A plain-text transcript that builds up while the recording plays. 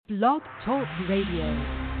Blog Talk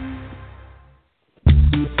Radio.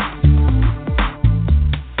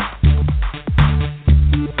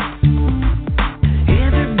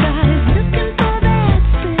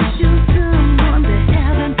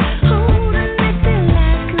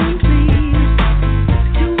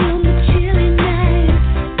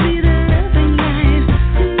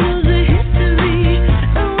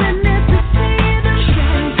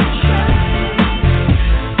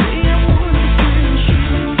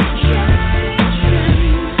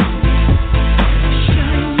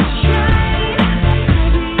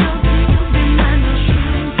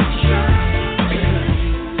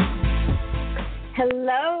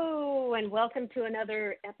 Welcome to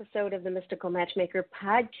another episode of the Mystical Matchmaker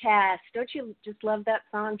podcast. Don't you just love that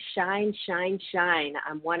song? Shine, shine, shine.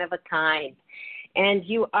 I'm one of a kind. And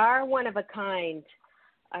you are one of a kind.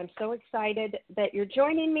 I'm so excited that you're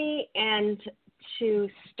joining me. And to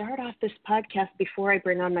start off this podcast, before I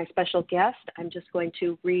bring on my special guest, I'm just going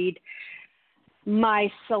to read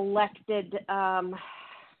my selected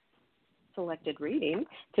reading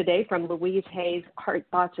today from Louise Hay's Heart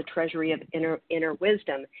Thoughts, A Treasury of Inner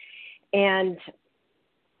Wisdom. And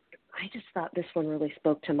I just thought this one really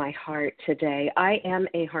spoke to my heart today. I am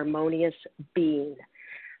a harmonious being.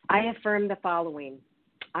 I affirm the following.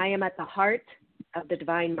 I am at the heart of the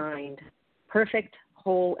divine mind, perfect,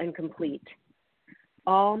 whole, and complete.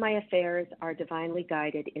 All my affairs are divinely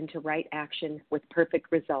guided into right action with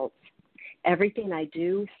perfect results. Everything I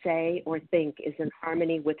do, say, or think is in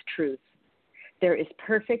harmony with truth. There is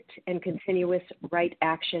perfect and continuous right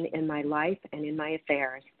action in my life and in my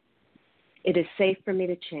affairs. It is safe for me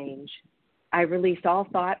to change. I release all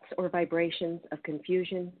thoughts or vibrations of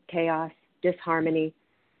confusion, chaos, disharmony,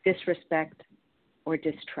 disrespect, or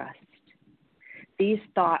distrust. These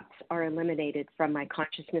thoughts are eliminated from my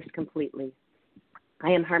consciousness completely. I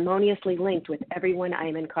am harmoniously linked with everyone I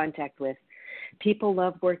am in contact with. People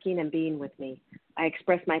love working and being with me. I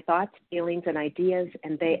express my thoughts, feelings, and ideas,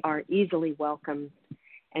 and they are easily welcomed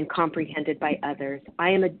and comprehended by others.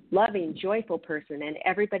 I am a loving, joyful person, and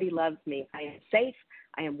everybody loves me. I am safe.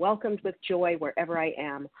 I am welcomed with joy wherever I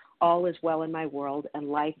am. All is well in my world, and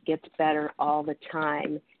life gets better all the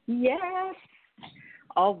time. Yes!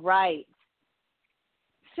 All right.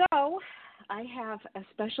 So I have a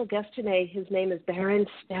special guest today. His name is Barron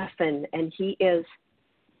Steffen, and he is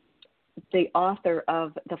the author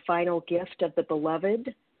of The Final Gift of the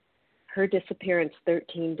Beloved, Her Disappearance,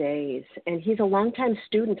 13 Days. And he's a longtime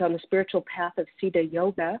student on the spiritual path of Siddha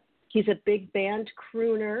Yoga. He's a big band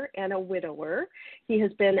crooner and a widower. He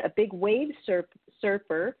has been a big wave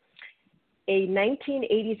surfer, a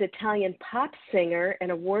 1980s Italian pop singer,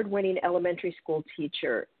 and award-winning elementary school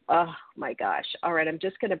teacher. Oh, my gosh. All right, I'm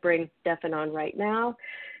just going to bring Stefan on right now.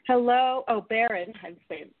 Hello. Oh, Barron. I'm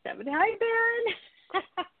saying Stefan. Hi, Barron.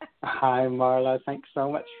 Hi, Marla. Thanks so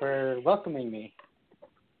much for welcoming me.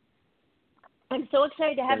 I'm so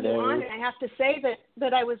excited to have Hello. you on, and I have to say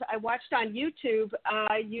that I watched on YouTube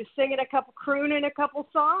you singing crooning a couple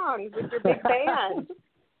songs with your big band.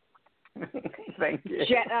 Thank you.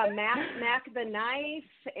 Mac the Knife,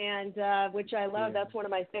 and which I love. Yeah. That's one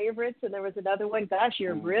of my favorites. And there was another one. Gosh,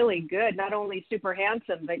 you're really good. Not only super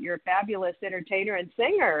handsome, but you're a fabulous entertainer and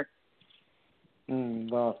singer.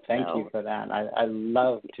 Well, thank you for that. I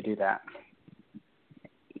love to do that.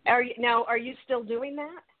 Are you still doing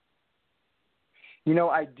that? You know,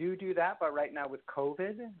 I do that, but right now with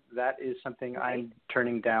COVID, that is something right. I'm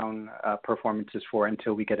turning down performances for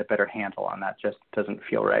until we get a better handle on that. Just doesn't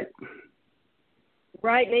feel right.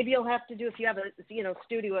 Right. Maybe you'll have to do, if you have a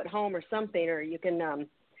studio at home or something, or you can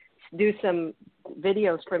do some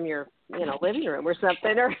videos from your living room or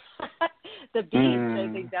something, or the beach. I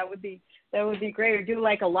think that would be great. Or do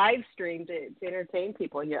like a live stream to entertain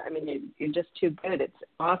people. Yeah, I mean, you're just too good. It's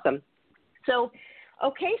awesome. So.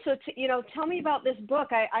 Okay, so tell me about this book.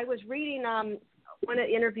 I was reading one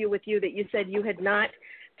interview with you that you said you had not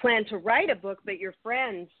planned to write a book, but your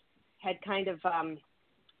friends had kind of,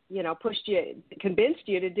 convinced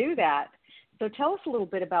you to do that. So tell us a little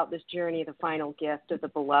bit about this journey, The Final Gift of the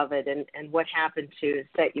Beloved, and what happened to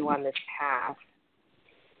set you on this path.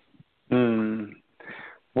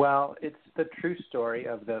 Well, it's the true story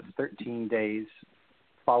of the 13 days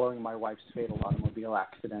following my wife's fatal automobile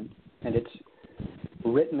accident, and it's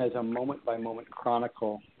written as a moment-by-moment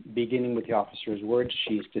chronicle, beginning with the officer's words,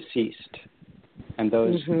 "She's deceased." And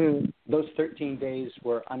those 13 days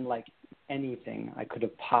were unlike anything I could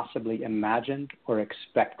have possibly imagined or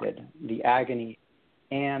expected, the agony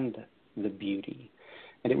and the beauty.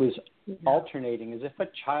 And it was alternating as if a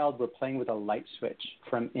child were playing with a light switch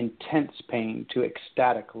from intense pain to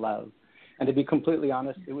ecstatic love. And to be completely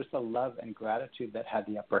honest, it was the love and gratitude that had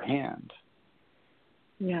the upper hand.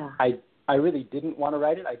 Yeah. I really didn't want to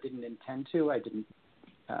write it. I didn't intend to.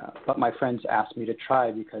 But my friends asked me to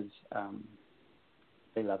try because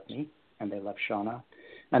they love me and they love Shauna.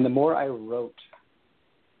 And the more I wrote,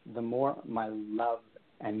 the more my love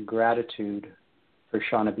and gratitude for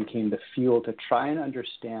Shauna became the fuel to try and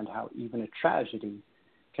understand how even a tragedy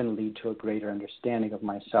can lead to a greater understanding of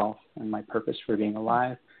myself and my purpose for being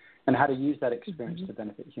alive, and how to use that experience to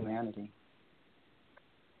benefit humanity.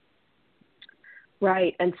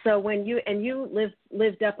 Right. And so when you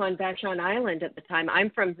lived up on Vashon Island at the time.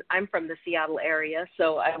 I'm from the Seattle area,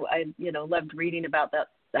 so I loved reading about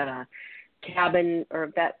that cabin,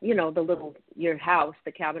 or that, your house,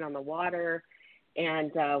 the cabin on the water.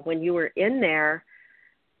 And when you were in there,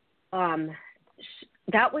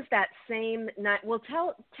 that was that same night. Well,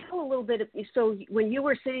 tell a little bit. So when you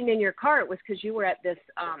were sitting in your car, it was because you were at this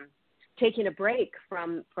taking a break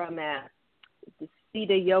from a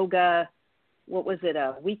Siddha Yoga. What was it?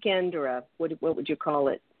 A weekend, or what would you call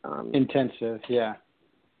it? Intensive, yeah.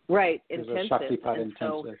 Right, intensive. intensive. It was a Shaktipat intensive.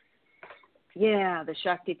 So, yeah, the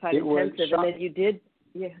Shaktipat intensive, and then you did.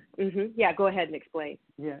 Yeah. Yeah. Go ahead and explain.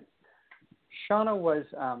 Yeah. Shauna was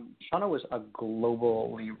a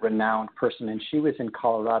globally renowned person, and she was in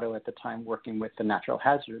Colorado at the time working with the Natural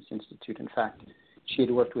Hazards Institute. In fact, she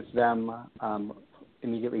had worked with them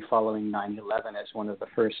immediately following 9/11 as one of the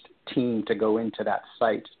first team to go into that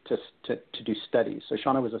site to do studies. So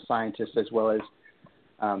Shauna was a scientist, as well as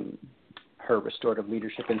her Restorative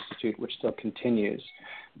Leadership Institute, which still continues.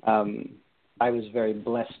 I was very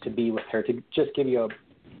blessed to be with her. To just give you a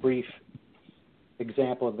brief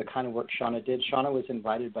example of the kind of work Shauna did, Shauna was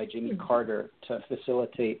invited by Jimmy Carter to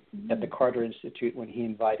facilitate at the Carter Institute when he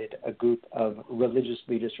invited a group of religious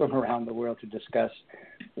leaders from around the world to discuss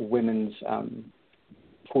women's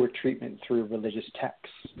poor treatment through religious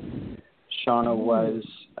texts. Shauna was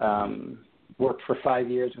worked for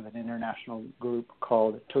 5 years with an international group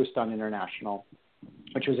called Toast on International,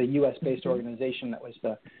 which was a U.S.-based organization that was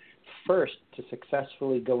the first to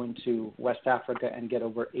successfully go into West Africa and get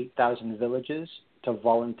over 8,000 villages to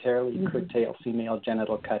voluntarily curtail female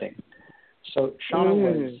genital cutting. So Shauna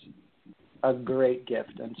was a great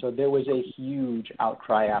gift, and so there was a huge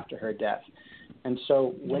outcry after her death. And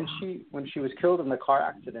so when she was killed in the car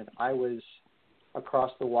accident, I was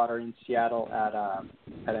across the water in Seattle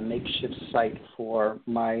at a makeshift site for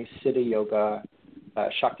my Siddha Yoga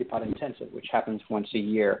Shaktipat intensive, which happens once a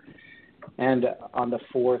year. And on the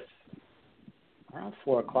around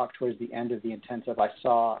 4 o'clock, towards the end of the intensive, I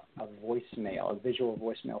saw a visual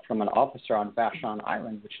voicemail from an officer on Vashon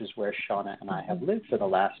Island, which is where Shauna and I have lived for the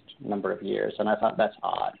last number of years. And I thought, that's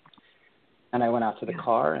odd. And I went out to the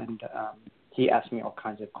car, and he asked me all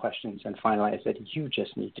kinds of questions. And finally I said, you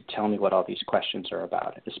just need to tell me what all these questions are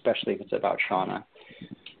about, especially if it's about Shauna.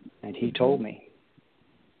 And he told me.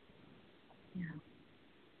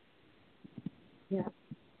 Yeah.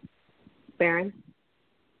 Barron?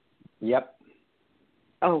 Yep.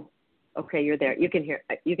 Oh, okay, you're there. You can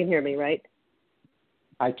hear me, right?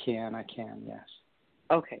 I can, yes.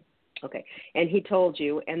 Okay. And he told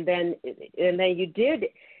you, and then you did.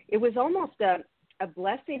 It was almost a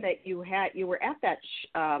blessing that you were at that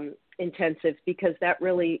intensive, because that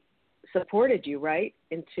really supported you, right,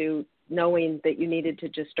 into knowing that you needed to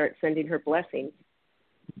just start sending her blessings.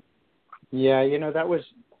 Yeah, that was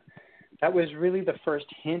really the first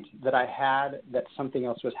hint that I had that something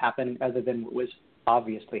else was happening other than what was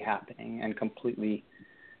obviously happening and completely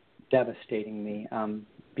devastating me,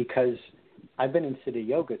 because I've been in Siddha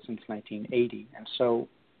Yoga since 1980, and so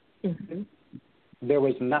there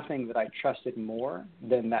was nothing that I trusted more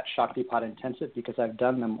than that Shaktipat intensive, because I've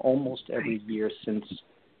done them almost every year since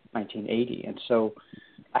 1980. And so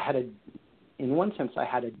in one sense, I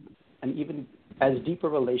had an even as deep a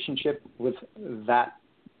relationship with that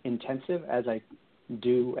intensive as I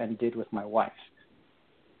do and did with my wife.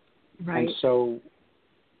 Right. And so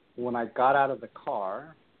when I got out of the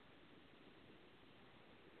car,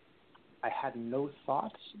 I had no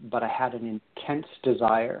thoughts, but I had an intense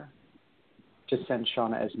desire to send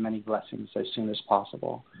Shauna as many blessings as soon as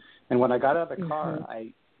possible. And when I got out of the car,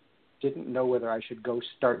 I didn't know whether I should go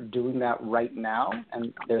start doing that right now.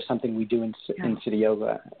 And there's something we do in Siddha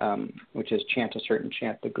Yoga, which is chant a certain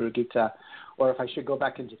chant, the Guru Gita, or if I should go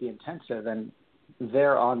back into the intensive. And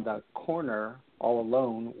there on the corner, all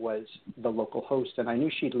alone, was the local host. And I knew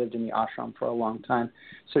she'd lived in the ashram for a long time.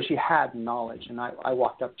 So she had knowledge. And I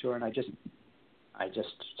walked up to her and I just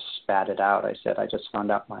spat it out. I said, I just found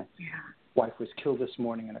out my wife was killed this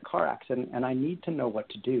morning in a car accident, and I need to know what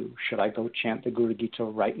to do. Should I go chant the Guru Gita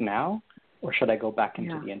right now, or should I go back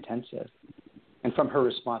into the intensive? And from her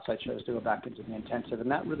response, I chose to go back into the intensive, and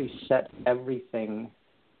that really set everything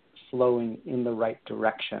flowing in the right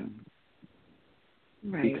direction.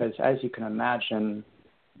 Right. Because as you can imagine,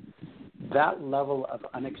 that level of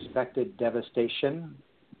unexpected devastation,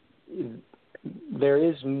 there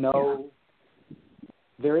is no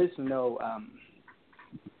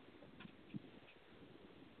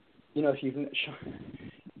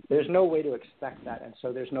there's no way to expect that, and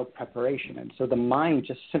so there's no preparation, and so the mind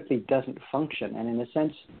just simply doesn't function. And in a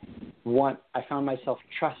sense, I found myself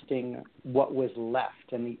trusting what was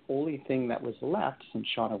left, and the only thing that was left, since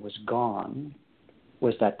Shauna was gone,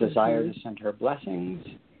 was that desire to send her blessings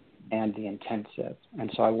and the intensive.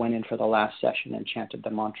 And so I went in for the last session and chanted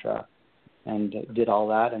the mantra and did all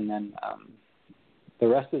that, and then the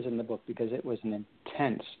rest is in the book because it was an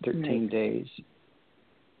intense 13 days.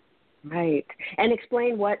 Right. And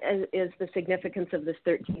explain what is the significance of this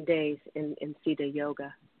 13 days in Siddha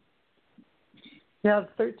Yoga. Yeah,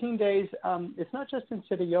 13 days, it's not just in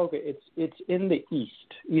Siddha Yoga, it's in the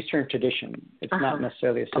Eastern tradition. It's not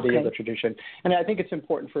necessarily a Siddha Yoga tradition. And I think it's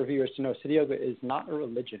important for viewers to know Siddha Yoga is not a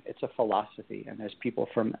religion, it's a philosophy. And there's people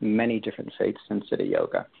from many different faiths in Siddha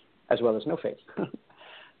Yoga, as well as no faith.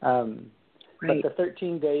 But the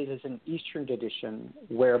 13 days is an Eastern tradition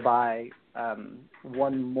whereby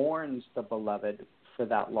one mourns the beloved for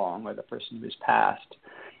that long, or the person who's passed.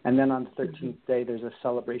 And then on the 13th day, there's a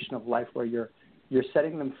celebration of life where you're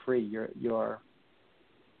setting them free. You're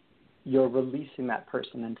releasing that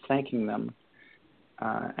person and thanking them,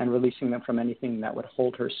 and releasing them from anything that would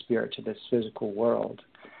hold her spirit to this physical world.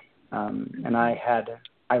 And I had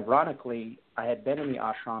been in the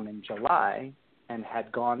ashram in July and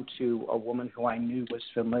had gone to a woman who I knew was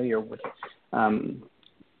familiar with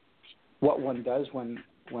what one does when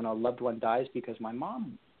a loved one dies, because my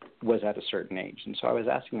mom was at a certain age. And so I was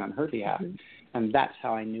asking on her behalf. And that's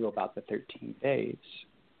how I knew about the 13 days.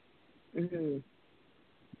 And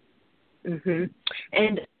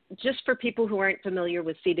just for people who aren't familiar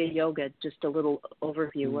with Siddha Yoga, just a little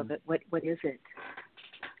overview of it. What is it?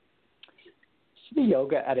 Siddha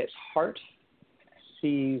Yoga at its heart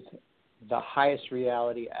sees the highest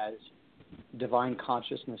reality as divine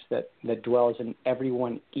consciousness that dwells in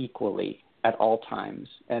everyone equally at all times.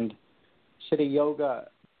 And Siddha Yoga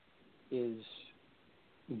it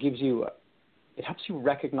helps you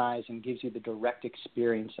recognize and gives you the direct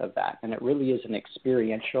experience of that. And it really is an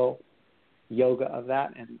experiential yoga of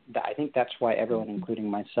that. And I think that's why everyone, including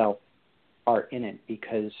myself, are in it,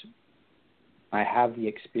 because I have the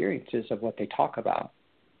experiences of what they talk about.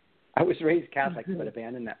 I was raised Catholic, but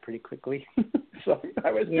abandoned that pretty quickly. So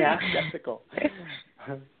I was pretty skeptical.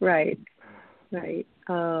 Right.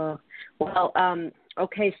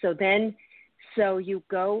 Okay, so you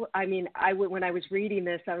go, when I was reading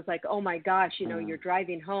this, I was like, oh my gosh, you're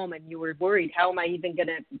driving home and you were worried, how am I even going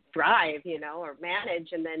to drive, or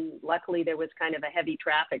manage? And then luckily there was kind of a heavy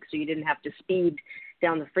traffic, so you didn't have to speed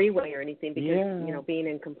down the freeway or anything, because, being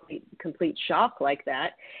in complete shock like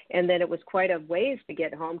that. And then it was quite a ways to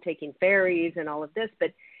get home, taking ferries and all of this.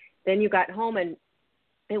 But then you got home, and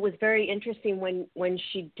it was very interesting when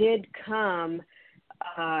she did come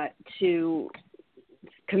to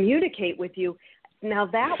communicate with you. Now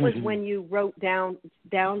that was when you wrote down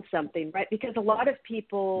something, right? Because a lot of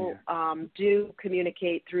people do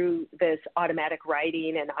communicate through this automatic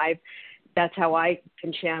writing, and that's how I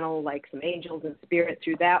can channel like some angels and spirit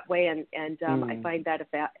through that way, and I find that a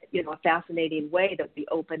fascinating way that we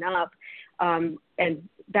open up. And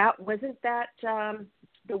that wasn't that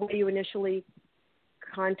the way you initially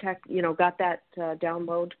got that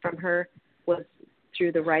download from her, was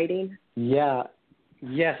through the writing? Yeah.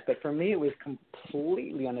 Yes, but for me it was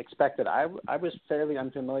completely unexpected. I was fairly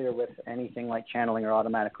unfamiliar with anything like channeling or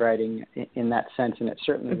automatic writing in that sense, and it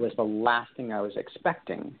certainly was the last thing I was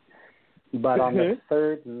expecting. But on the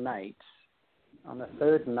third night,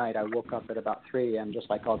 I woke up at about 3 a.m. just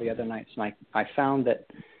like all the other nights, and I found that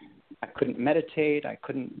I couldn't meditate, I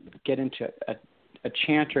couldn't get into a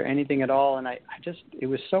chant or anything at all, and it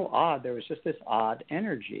was so odd. There was just this odd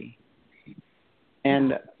energy.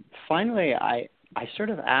 And finally I sort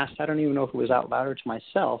of asked, I don't even know if it was out loud or to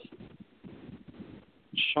myself,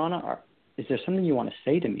 Shauna, is there something you want to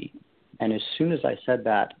say to me? And as soon as I said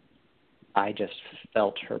that, I just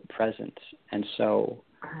felt her presence. And so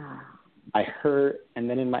I heard, and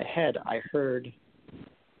then in my head, I heard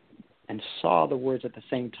and saw the words at the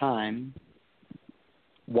same time,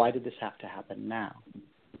 why did this have to happen now?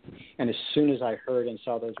 And as soon as I heard and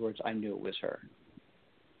saw those words, I knew it was her.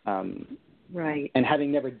 Right. And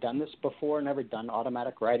having never done this before, never done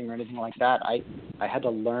automatic writing or anything like that, I had to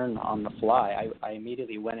learn on the fly. I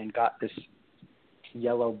immediately went and got this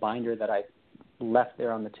yellow binder that I left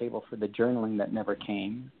there on the table for the journaling that never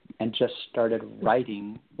came and just started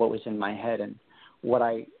writing what was in my head. And what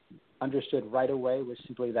I understood right away was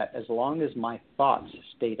simply that as long as my thoughts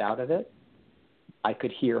stayed out of it, I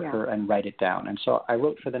could hear her and write it down. And so I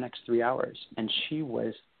wrote for the next 3 hours, and she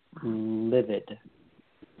was livid.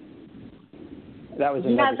 That was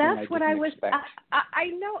another thing I didn't expect. I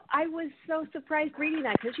know. I was so surprised reading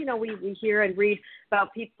that because, we hear and read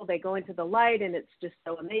about people, they go into the light and it's just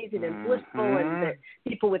so amazing and blissful, and the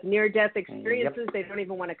people with near-death experiences, they don't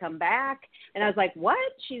even want to come back. And I was like, what?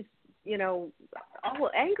 She's,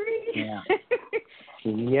 all angry? Yeah.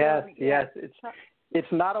 Yes.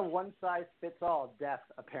 It's not a one-size-fits-all death,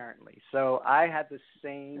 apparently. So I had the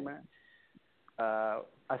same,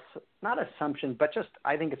 not assumption, but just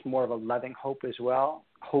I think it's more of a loving hope as well,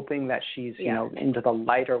 hoping that she's, into the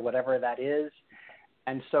light or whatever that is.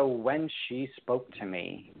 And so when she spoke to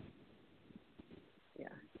me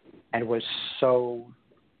and was so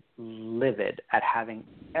livid at having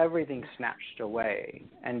everything snatched away,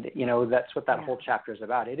 and that's what that whole chapter is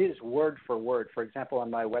about. It is word for word. For example,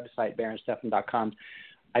 on my website barronsteffen.com,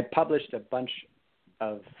 I published a bunch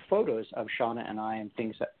of photos of Shauna and I and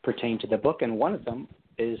things that pertain to the book, and one of them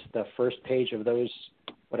is the first page of those,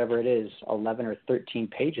 whatever it is, 11 or 13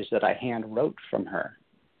 pages that I hand wrote from her.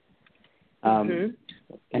 And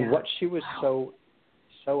what she was so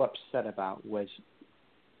upset about was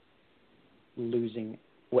losing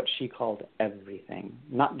what she called everything,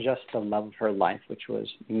 not just the love of her life, which was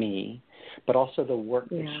me, but also the work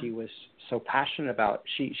that she was so passionate about.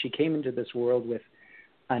 She came into this world with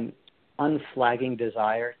an unflagging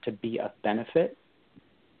desire to be of benefit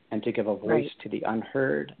and to give a voice to the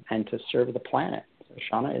unheard and to serve the planet. So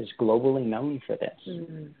Shauna is globally known for this.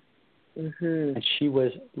 And she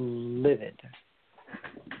was livid,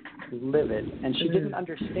 and she didn't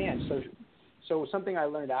understand. So something I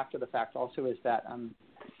learned after the fact also is that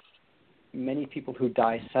many people who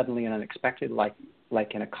die suddenly and unexpected, like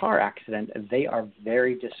in a car accident, they are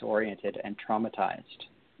very disoriented and traumatized.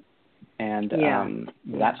 And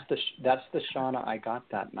that's the Shauna I got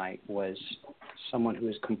that night, was someone who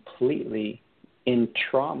is completely in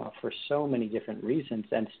trauma for so many different reasons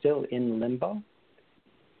and still in limbo.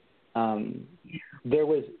 There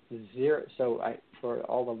was zero. So for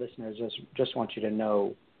all the listeners, just want you to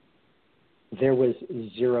know, there was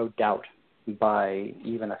zero doubt by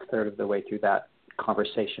even a third of the way through that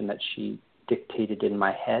conversation that she dictated in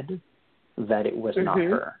my head that it was not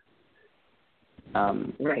her.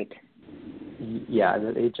 Yeah,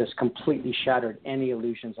 it just completely shattered any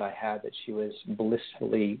illusions I had that she was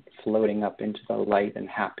blissfully floating up into the light and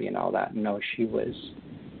happy and all that. No, she was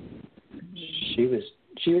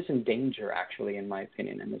in danger, actually, in my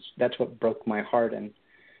opinion, and that's what broke my heart and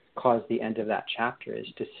caused the end of that chapter, is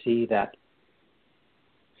to see that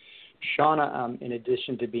Shauna, in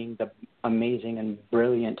addition to being the amazing and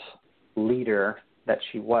brilliant leader that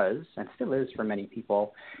she was and still is for many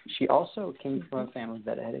people, she also came from a family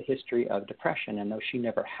that had a history of depression. And though she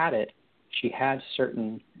never had it, she had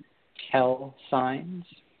certain tell signs.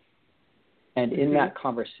 And in that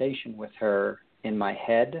conversation with her in my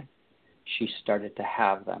head, she started to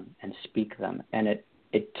have them and speak them. And it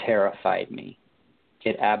terrified me.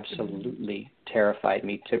 It absolutely terrified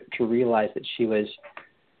me to realize that she was,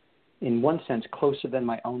 in one sense, closer than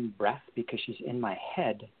my own breath because she's in my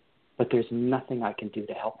head, but there's nothing I can do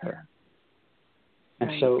to help her. And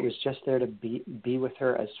so it was just there to be with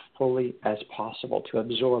her as fully as possible, to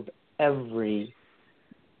absorb every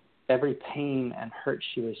pain and hurt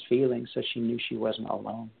she was feeling, so she knew she wasn't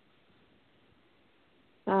alone.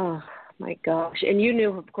 Oh, my gosh. And you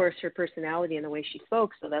knew, of course, her personality and the way she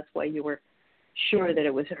spoke, so that's why you were sure that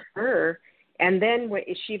it was her. And then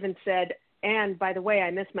she even said, and by the way, I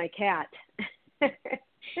miss my cat. This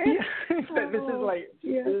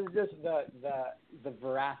is just the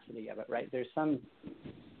veracity of it, right? There's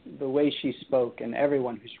the way she spoke, and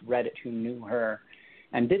everyone who's read it who knew her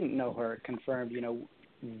and didn't know her confirmed,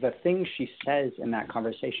 the things she says in that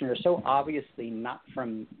conversation are so obviously not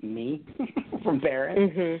from me, from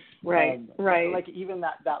Barron. Right. Like even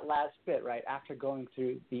that last bit, right, after going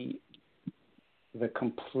through the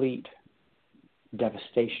complete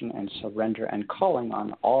devastation and surrender and calling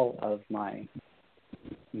on all of my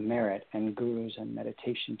merit and gurus and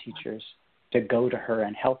meditation teachers to go to her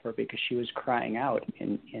and help her because she was crying out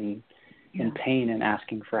in pain and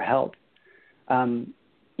asking for help.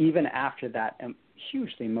 Even after that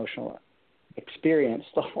hugely emotional experience,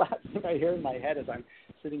 the last thing I hear in my head as I'm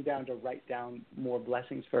sitting down to write down more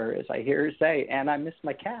blessings for her is I hear her say, and I miss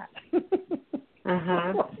my cat.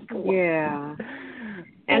 Yeah.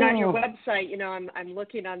 And on your website, I'm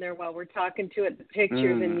looking on there while we're talking to it, the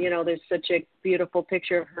pictures, and there's such a beautiful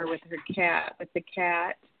picture of her with the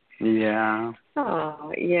cat. Yeah.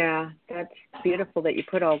 Oh, yeah, that's beautiful that you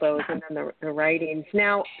put all those and then the writings.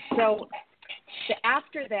 Now, so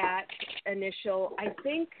after that initial, I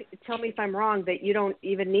think, tell me if I'm wrong, that you don't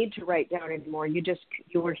even need to write down anymore. You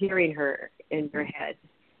were hearing her in your head.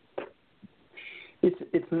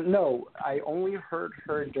 No, I only heard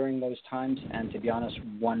her during those times, and to be honest,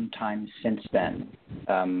 one time since then,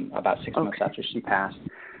 about 6 months after she passed.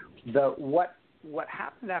 What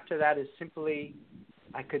happened after that is simply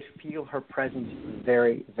I could feel her presence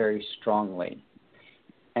very, very strongly.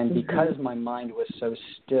 And because my mind was so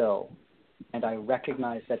still, and I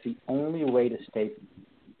recognized that the only way to stay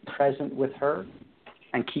present with her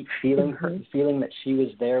and keep feeling her, feeling that she was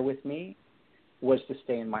there with me, was to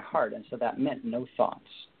stay in my heart. And so that meant no thoughts.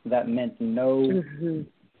 That meant no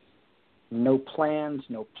plans,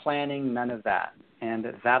 no planning, none of that. And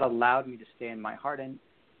that allowed me to stay in my heart. And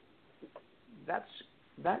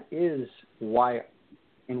that is why,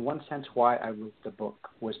 in one sense, why I wrote the book,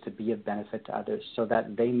 was to be of benefit to others so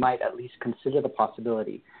that they might at least consider the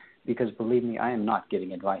possibility. Because believe me, I am not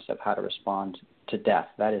giving advice of how to respond to death.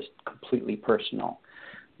 That is completely personal.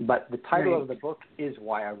 But the title of the book is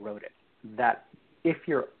why I wrote it. That if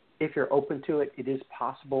you're open to it, it is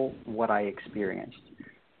possible what I experienced.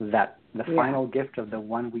 That the final gift of the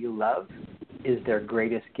one we love is their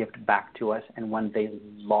greatest gift back to us and one they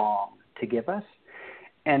long to give us.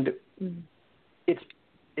 And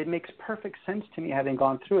it makes perfect sense to me having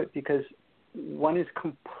gone through it, because one is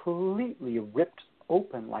completely ripped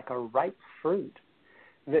open like a ripe fruit.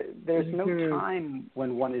 There's no time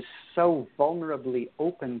when one is so vulnerably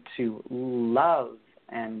open to love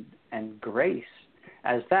and grace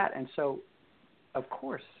as that. And so, of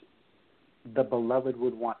course, the beloved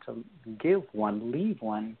would want to leave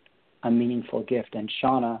one a meaningful gift. And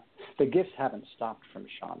Shauna, the gifts haven't stopped from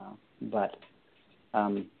Shauna, but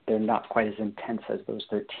they're not quite as intense as those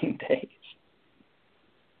 13 days.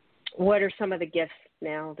 What are some of the gifts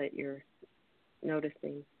now that you're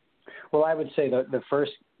noticing? Well, I would say the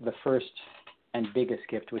first and biggest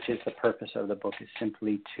gift, which is the purpose of the book, is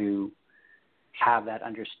simply to have that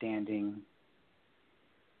understanding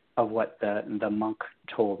of what the monk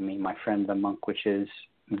told me, my friend the monk, which is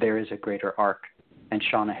there is a greater arc, and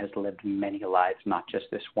Shauna has lived many lives, not just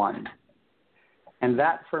this one. And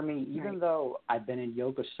that, for me, even though I've been in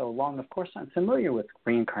yoga so long, of course I'm familiar with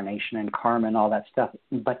reincarnation and karma and all that stuff,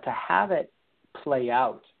 but to have it play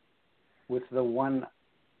out with the one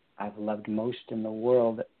I've loved most in the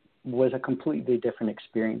world was a completely different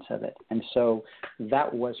experience of it. And so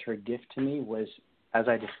that was her gift to me, was, as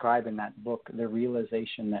I describe in that book, the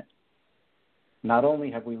realization that not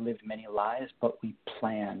only have we lived many lives, but we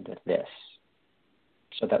planned this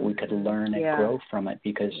so that we could learn and grow from it,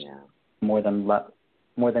 because more than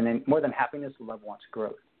happiness, love wants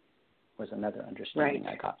growth, was another understanding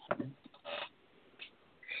I got from it.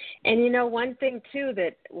 And one thing too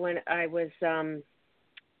that when I was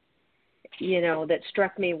that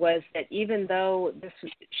struck me was that even though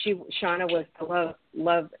Shauna was the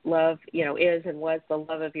love, is and was the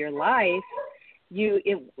love of your life,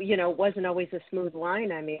 it wasn't always a smooth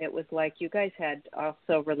line. I mean, it was like you guys had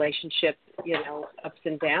also relationship, ups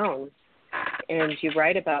and downs. And you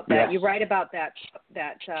write about that. Yes. You write about that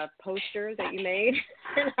poster that you made,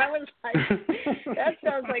 and I was like, that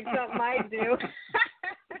sounds like something I'd do.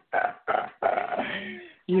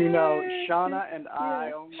 Shauna and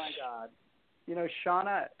I, oh my God.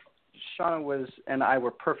 Shauna and I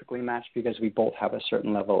were perfectly matched because we both have a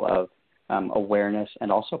certain level of awareness and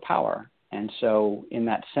also power. And so in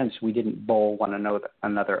that sense, we didn't bowl one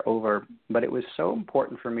another over. But it was so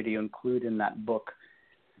important for me to include in that book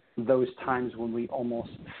those times when we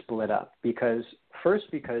almost split up. Because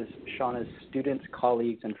Shauna's students,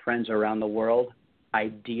 colleagues, and friends around the world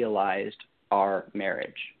idealized our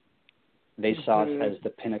marriage. They saw us as the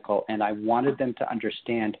pinnacle, and I wanted them to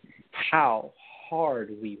understand how hard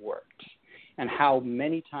we worked and how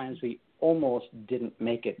many times we almost didn't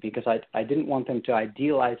make it, because I didn't want them to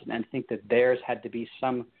idealize it and think that theirs had to be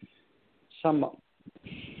some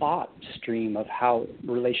thought stream of how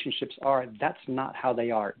relationships are. That's not how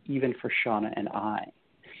they are, even for Shauna and I.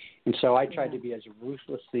 And so I tried to be as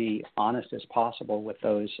ruthlessly honest as possible with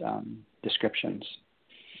those descriptions.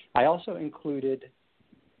 I also included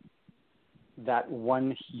that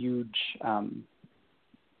one huge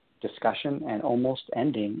discussion and almost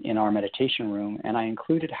ending in our meditation room, and I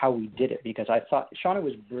included how we did it because I thought Shauna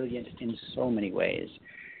was brilliant in so many ways.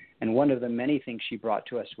 And one of the many things she brought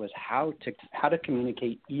to us was how to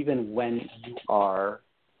communicate even when you are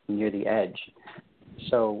near the edge.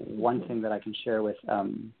 So one thing that I can share with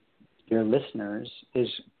your listeners is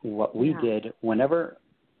what we did whenever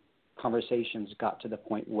conversations got to the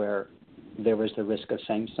point where there was the risk of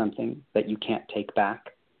saying something that you can't take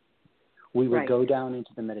back. We would go down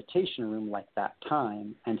into the meditation room like that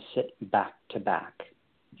time and sit back to back.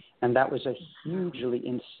 And that was a hugely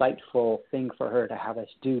insightful thing for her to have us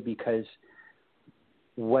do, because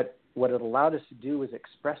what it allowed us to do was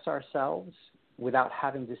express ourselves without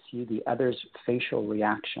having to see the other's facial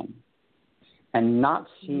reaction. And not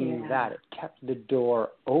seeing that, it kept the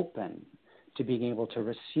door open to being able to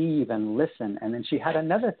receive and listen. And then she had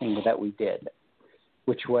another thing that we did,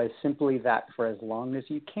 which was simply that for as long as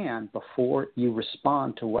you can, before you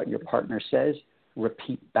respond to what your partner says,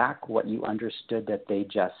 repeat back what you understood that they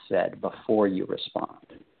just said before you respond.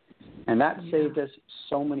 And that saved us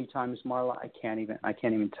so many times, Marla, I can't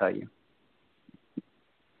even tell you.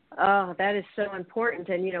 Oh, that is so important.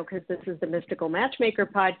 And, because this is the Mystical Matchmaker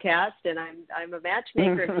podcast, and I'm a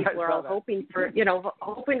matchmaker, and people are all hoping for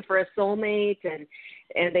a soulmate, and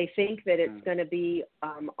they think that it's going to be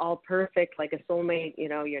all perfect, like a soulmate,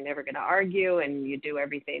 you're never going to argue, and you do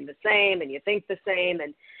everything the same, and you think the same.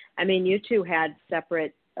 And, I mean, you two had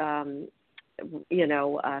separate,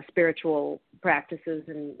 spiritual practices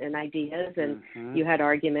and ideas, and you had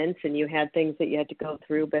arguments, and you had things that you had to go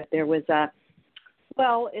through, but there was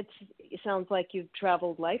it sounds like you've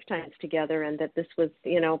traveled lifetimes together, and that this was,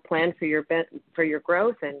 planned for your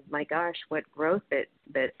growth. And my gosh, what growth it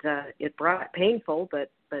brought! Painful, but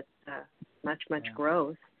much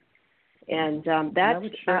growth. And that's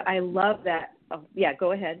I love that. Oh, yeah,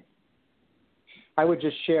 go ahead. I would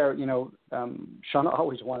just share. Shauna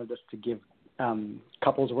always wanted us to give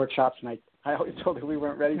couples workshops, and I always told her we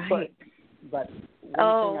weren't ready for it. But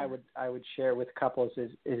one thing I would share with couples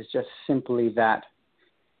is just simply that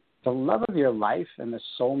the love of your life and the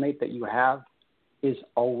soulmate that you have is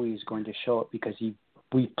always going to show up, because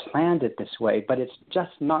we planned it this way, but it's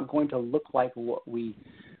just not going to look like what we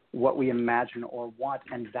imagine or want.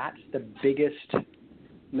 And that's the biggest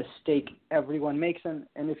mistake everyone makes. And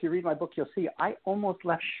if you read my book, you'll see I almost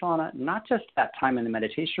left Shauna, not just that time in the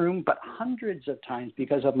meditation room, but hundreds of times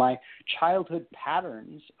because of my childhood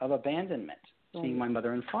patterns of abandonment, seeing my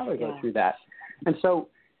mother and father go through that. And so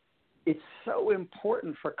it's so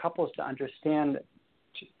important for couples to understand,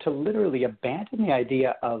 to literally abandon the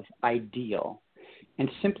idea of ideal and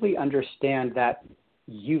simply understand that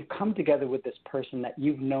you've come together with this person that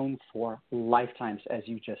you've known for lifetimes, as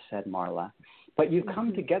you just said, Marla. But you've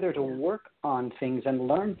come together to work on things and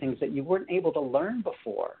learn things that you weren't able to learn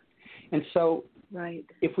before. And so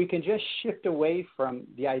if we can just shift away from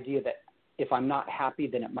the idea that if I'm not happy,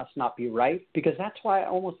 then it must not be right, because that's why I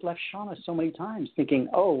almost left Shauna so many times, thinking,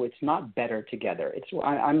 it's not better together.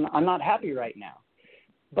 I'm not happy right now.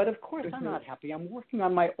 But of course I'm not happy. I'm working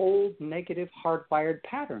on my old negative hardwired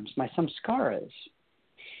patterns, my samskaras.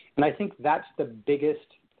 And I think that's the biggest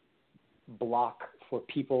block for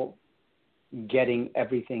people getting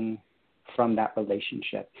everything from that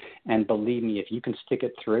relationship. And believe me, if you can stick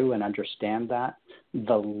it through and understand that,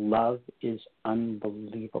 the love is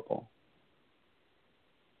unbelievable.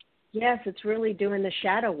 Yes, it's really doing the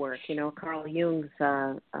shadow work. Carl Jung's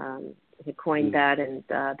he coined that, and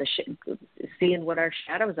seeing what our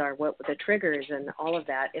shadows are, what the triggers and all of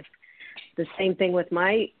that. If the same thing with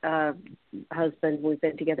my husband, we've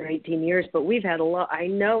been together 18 years, but we've had a lot. I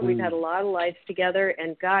know we've had a lot of lives together,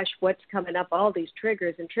 and gosh, what's coming up? All these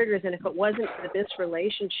triggers. And if it wasn't for this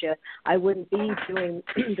relationship, I wouldn't be doing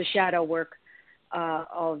the shadow work,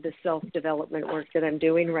 all of the self-development work that I'm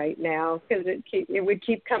doing right now, because it would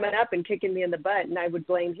keep coming up and kicking me in the butt, and I would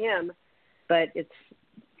blame him, but it's,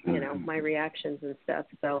 my reactions and stuff.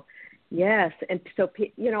 So, yes. And so,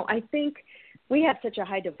 I think we have such a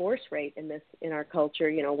high divorce rate in our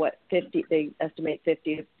culture, they estimate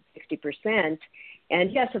 50 to 60%.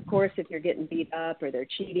 And yes, of course, if you're getting beat up or they're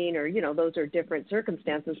cheating or, those are different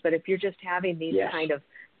circumstances. But if you're just having these kind of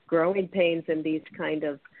growing pains and these kind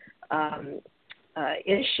of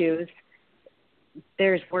issues,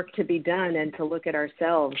 there's work to be done and to look at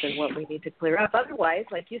ourselves and what we need to clear up. Otherwise,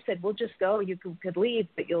 like you said, we'll just go. You could leave,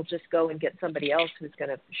 but you'll just go and get somebody else who's going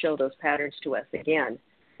to show those patterns to us again,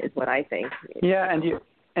 is what I think. Yeah,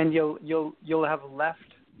 and you'll have left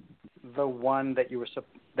the one that you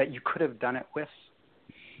could have done it with.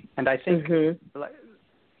 And I think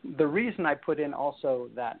the reason I put in also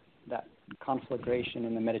that conflagration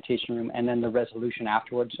in the meditation room and then the resolution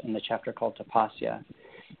afterwards in the chapter called Tapasya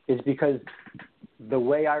is because the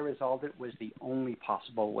way I resolved it was the only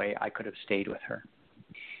possible way I could have stayed with her.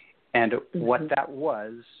 And what that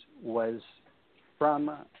was from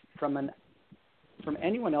an from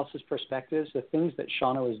anyone else's perspectives, the things that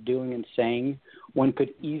Shauna was doing and saying, one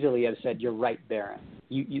could easily have said, "You're right, Barron.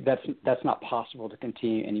 That's not possible to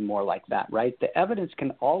continue anymore like that," right? The evidence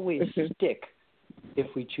can always stick if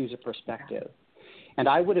we choose a perspective. And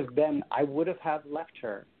I would have left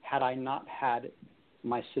her had I not had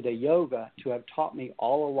my Siddha Yoga to have taught me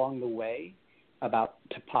all along the way about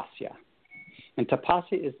tapasya. And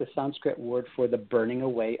tapasya is the Sanskrit word for the burning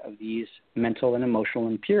away of these mental and emotional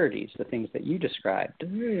impurities, the things that you described.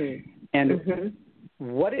 And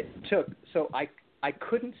what it took, so I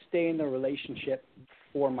couldn't stay in the relationship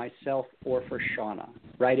for myself or for Shauna,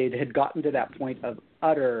 right? It had gotten to that point of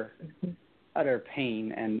utter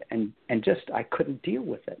pain and just I couldn't deal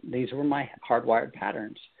with it. These were my hardwired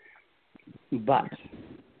patterns. But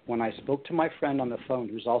when I spoke to my friend on the phone,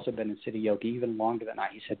 who's also been in Siddha Yoga even longer than I,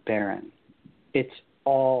 he said, "Barron, it's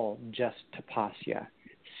all just tapasya.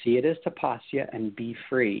 See it as tapasya and be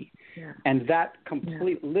free." Yeah. And that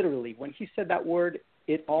literally, when he said that word,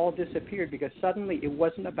 it all disappeared because suddenly it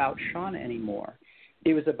wasn't about Shauna anymore.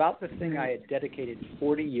 It was about the thing I had dedicated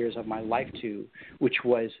 40 years of my life to, which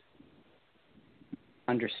was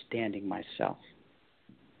understanding myself,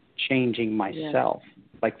 changing myself. Yeah.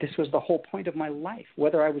 Like this was the whole point of my life,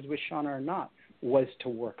 whether I was with Shauna or not, was to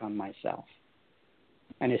work on myself.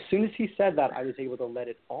 And as soon as he said that, I was able to let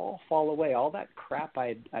it all fall away. All that crap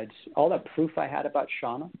all that proof I had about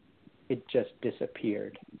Shauna, it just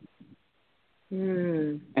disappeared.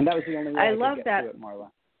 And that was the only way I could get through it,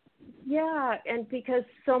 Marla. Yeah, and because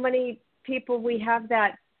so many people, we have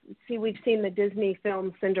that. See, we've seen the Disney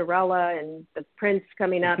film Cinderella and the prince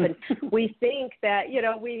coming up, and we think that,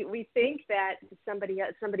 we think that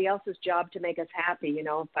somebody else's job to make us happy.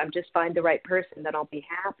 If I just find the right person, then I'll be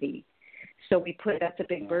happy. So that's a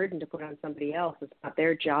big burden to put on somebody else. It's not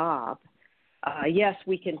their job. Yes,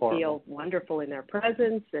 we can feel wonderful in their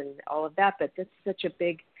presence and all of that, but that's such a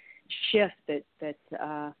big shift that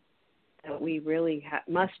we really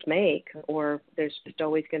must make, or there's just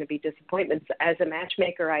always going to be disappointments. As a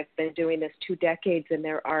matchmaker, I've been doing this 2 decades, and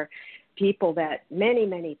there are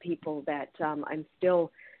many people that I'm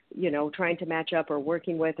still, trying to match up or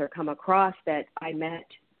working with or come across that I met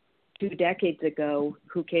 2 decades ago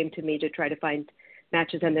who came to me to try to find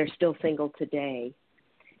matches, and they're still single today.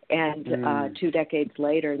 And 2 decades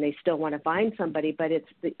later, and they still want to find somebody, but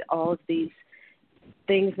it's all of these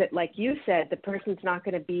things that, like you said, the person's not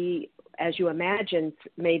going to be as you imagine.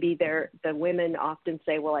 Maybe the women often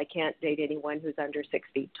say, well, I can't date anyone who's under 6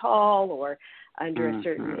 feet tall or under a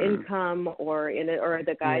certain income, or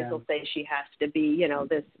the guys will say she has to be,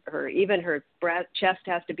 even her chest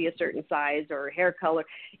has to be a certain size, or hair color,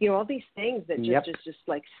 all these things that is just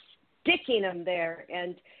like sticking them there,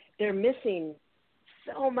 and they're missing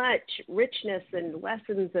so much richness and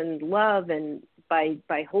lessons and love, and by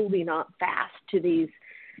holding on fast to these.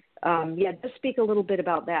 Just speak a little bit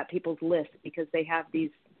about that, people's list, because they have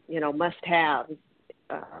these, must-haves.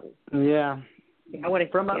 I want to,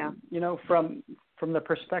 from the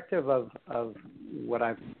perspective of what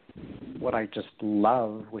I just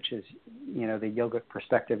love, which is, the yogic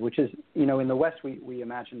perspective, which is, in the West we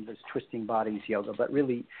imagine this twisting bodies yoga, but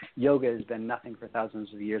really yoga has been nothing for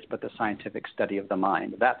thousands of years but the scientific study of the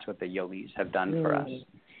mind. That's what the yogis have done for us.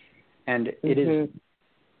 And it is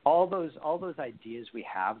all those ideas we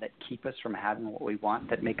have that keep us from having what we want,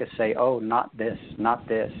 that make us say, oh, not this,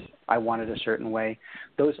 I want it a certain way.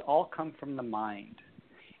 Those all come from the mind.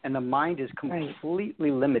 And the mind is completely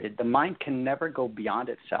limited. The mind can never go beyond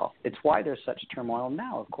itself. It's why there's such turmoil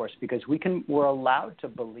now, of course, because we're allowed to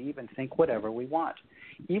believe and think whatever we want.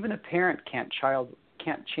 Even a parent can't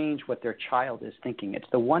change what their child is thinking. It's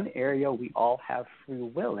the one area we all have free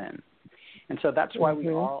will in. And so that's why we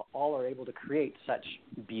all are able to create such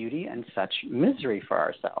beauty and such misery for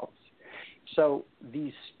ourselves. So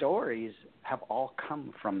these stories have all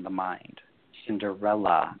come from the mind.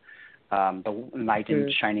 Cinderella, the knight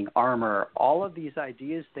in shining armor, all of these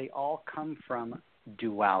ideas, they all come from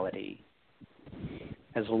duality.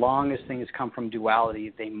 As long as things come from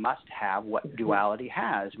duality, they must have what duality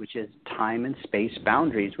has, which is time and space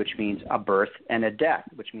boundaries, which means a birth and a death,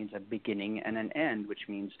 which means a beginning and an end, which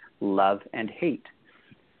means love and hate.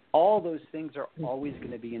 All those things are always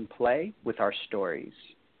going to be in play with our stories.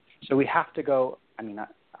 So we have to go,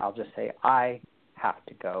 I'll just say I have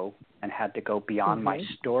to go and had to go beyond my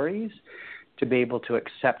stories to be able to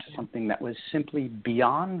accept something that was simply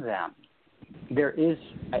beyond them.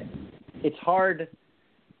 It's hard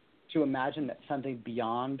to imagine that something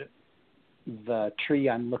beyond the tree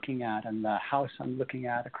I'm looking at and the house I'm looking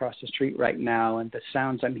at across the street right now and the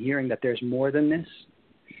sounds I'm hearing, that there's more than this.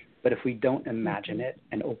 But if we don't imagine it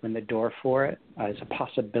and open the door for it as a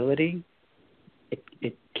possibility,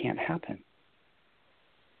 it can't happen.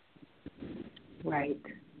 Right.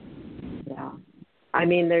 Yeah. I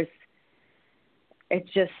mean, it's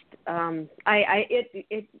just,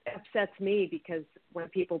 it upsets me because when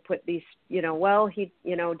people put these, well, he,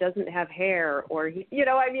 doesn't have hair, or he,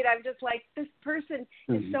 I mean, I'm just like, this person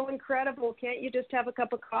is so incredible. Can't you just have a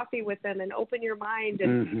cup of coffee with them and open your mind?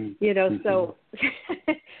 And, so,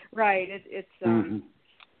 right. It's,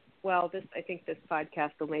 well, I think this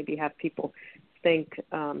podcast will maybe have people think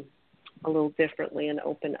a little differently and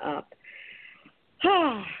open up.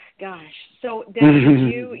 Ah, gosh. So, Deb,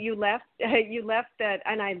 you left that,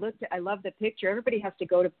 and I love the picture. Everybody has to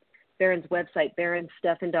go to Barron's website,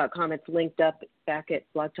 barronsteffen.com. It's linked up back at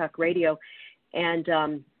Blog Talk Radio, and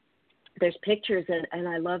there's pictures, and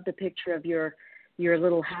I love the picture of your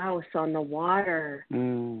little house on the water.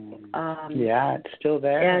 Yeah, it's still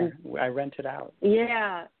there. And I rent it out.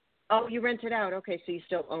 Yeah. Oh, you rent it out. Okay, so you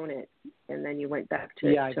still own it, and then you went back to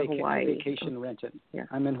Hawaii. Vacation rented. Yeah.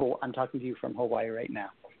 I'm talking to you from Hawaii right now.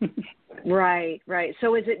 Right.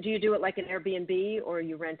 So do you do it like an Airbnb, or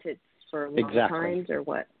you rent it for long times, or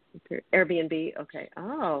what? Airbnb. Okay.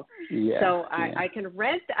 Oh. Yeah. So I can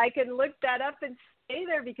look that up and stay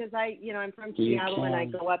there because I'm from Seattle and I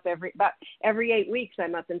go up every 8 weeks.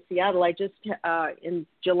 I'm up in Seattle. I just in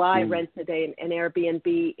July rented an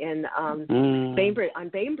Airbnb in Bainbridge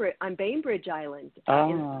Island in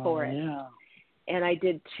the forest. Yeah. And I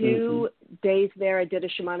did 2 days there. I did a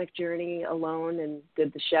shamanic journey alone and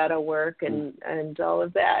did the shadow work and all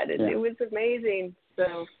of that. And it was amazing.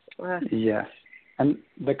 So yes. And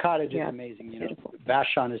the cottage is amazing.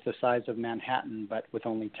 Vashon is the size of Manhattan, but with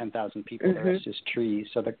only 10,000 people. The rest is trees.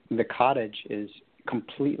 So the cottage is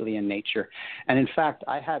completely in nature. And in fact,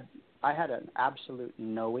 I had an absolute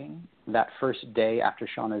knowing that first day after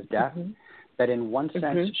Shauna's death that in one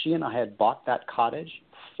sense she and I had bought that cottage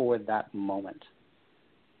for that moment.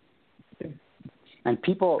 And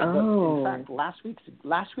people, in fact, last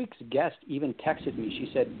week's guest even texted me.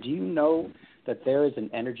 She said, "Do you know that there is an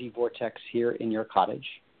energy vortex here in your cottage,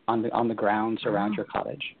 on the grounds around your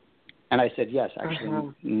cottage?" And I said, yes,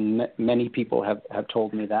 actually, many people have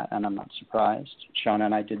told me that, and I'm not surprised. Shauna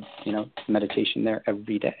and I did, meditation there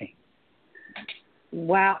every day.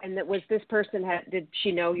 Wow. And was this person, did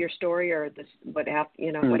she know your story, or what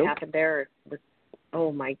happened, what happened there?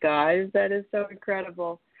 Oh my God, that is so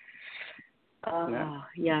incredible.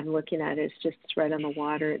 Yeah, I'm looking at it. It's right on the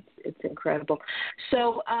water. It's incredible.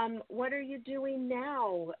 So, what are you doing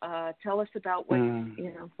now? Tell us about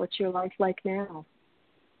what's your life like now?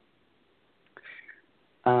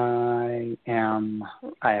 I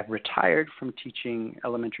have retired from teaching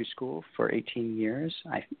elementary school for 18 years.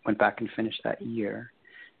 I went back and finished that year.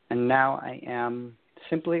 And now I am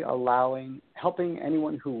simply helping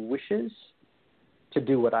anyone who wishes to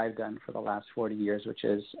do what I've done for the last 40 years, which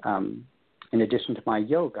is, in addition to my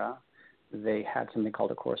yoga, they had something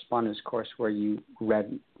called a correspondence course where you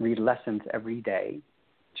read lessons every day,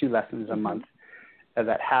 2 lessons a month,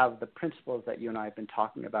 that have the principles that you and I have been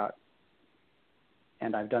talking about.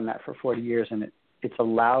 And I've done that for 40 years, and it's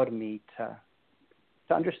allowed me to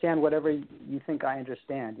understand whatever you think I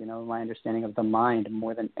understand, my understanding of the mind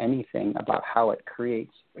more than anything about how it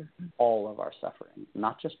creates all of our suffering,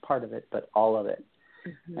 not just part of it, but all of it.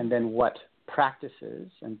 And then what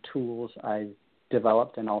practices and tools I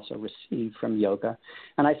developed and also received from yoga.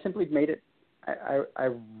 And I simply made it, I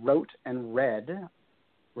wrote and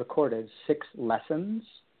recorded 6 lessons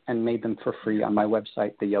and made them for free on my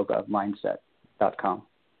website, theyogaofmindset.com.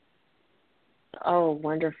 Oh,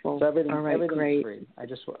 wonderful. So everything's great. free. I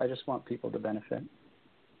just want people to benefit.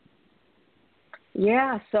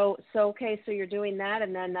 Yeah, so okay, so you're doing that,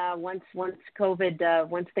 and then once COVID,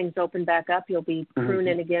 once things open back up, you'll be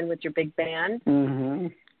crooning again with your big band.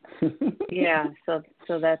 Yeah, so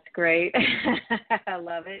that's great. I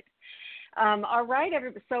love it. All right,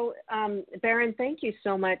 everybody. So, Barron, thank you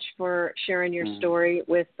so much for sharing your story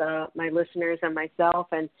with my listeners and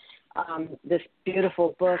myself. And this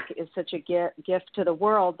beautiful book is such a gift to the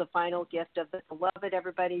world, the final gift of the beloved.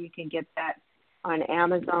 Everybody, you can get that on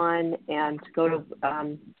Amazon, and go to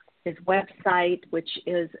his website, which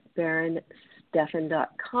is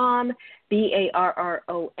barronsteffen.com,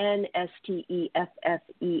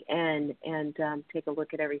 BarronSteffen, and take a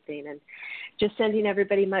look at everything. And just sending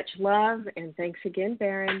everybody much love, and thanks again,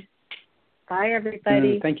 Barron. Bye,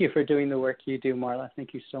 everybody. Thank you for doing the work you do, Marla.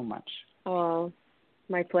 Thank you so much. Oh,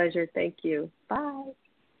 my pleasure. Thank you. Bye.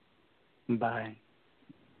 Bye.